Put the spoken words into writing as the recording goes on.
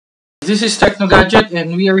This is TeknoGadyet,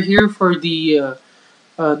 and we are here for the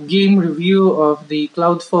game review of the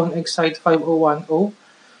Cloudfone Excite 5010.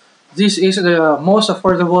 This is the most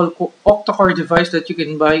affordable octa-core device that you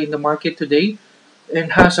can buy in the market today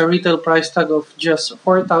and has a retail price tag of just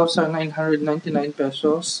 4,999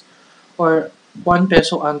 pesos or 1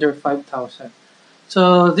 peso under 5,000.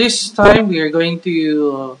 So this time we are going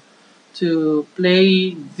to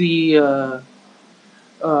play the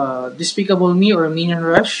Despicable Me or Minion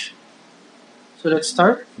Rush. So let's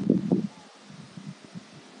start.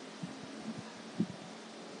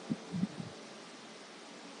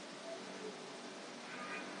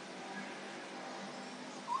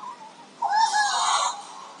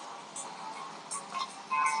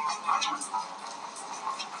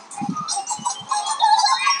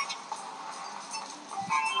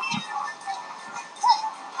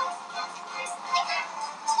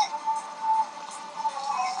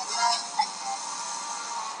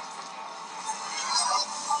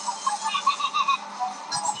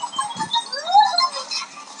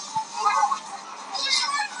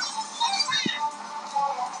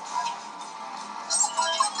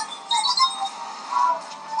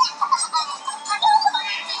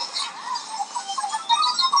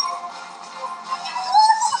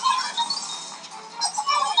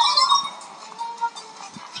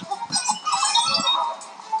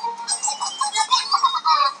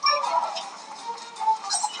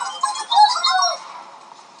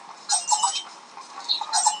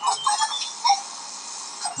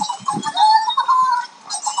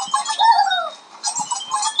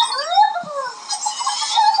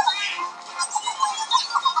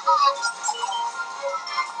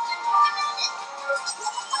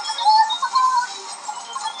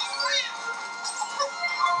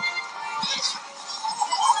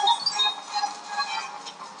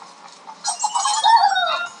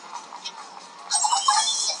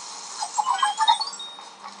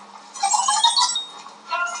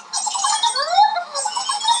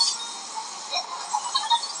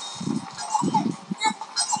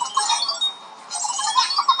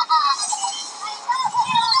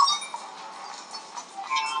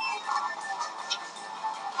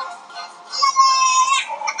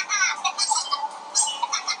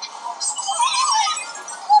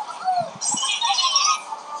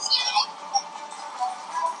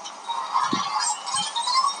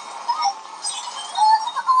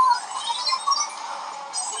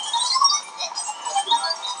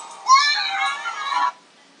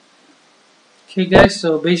 Okay, guys.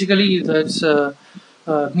 So basically, that's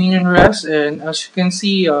Minion Rush, and as you can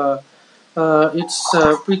see, it's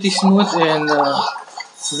pretty smooth and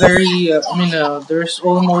very. There's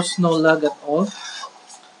almost no lag at all.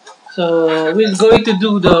 So we're going to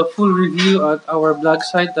do the full review at our blog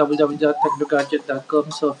site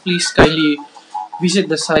www.teknogadget.com. So please kindly visit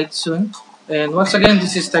the site soon. And once again,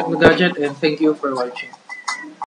 this is TeknoGadyet, and thank you for watching.